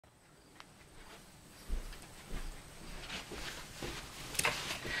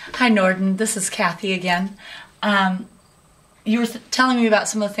Hi Norden, this is Cathy again. You were telling me about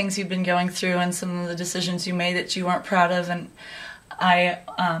some of the things you've been going through and some of the decisions you made that you weren't proud of, and I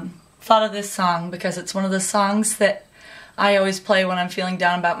thought of this song because it's one of the songs that I always play when I'm feeling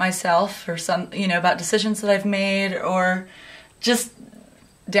down about myself or about decisions that I've made or just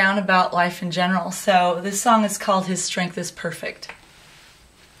down about life in general. So this song is called His Strength is Perfect.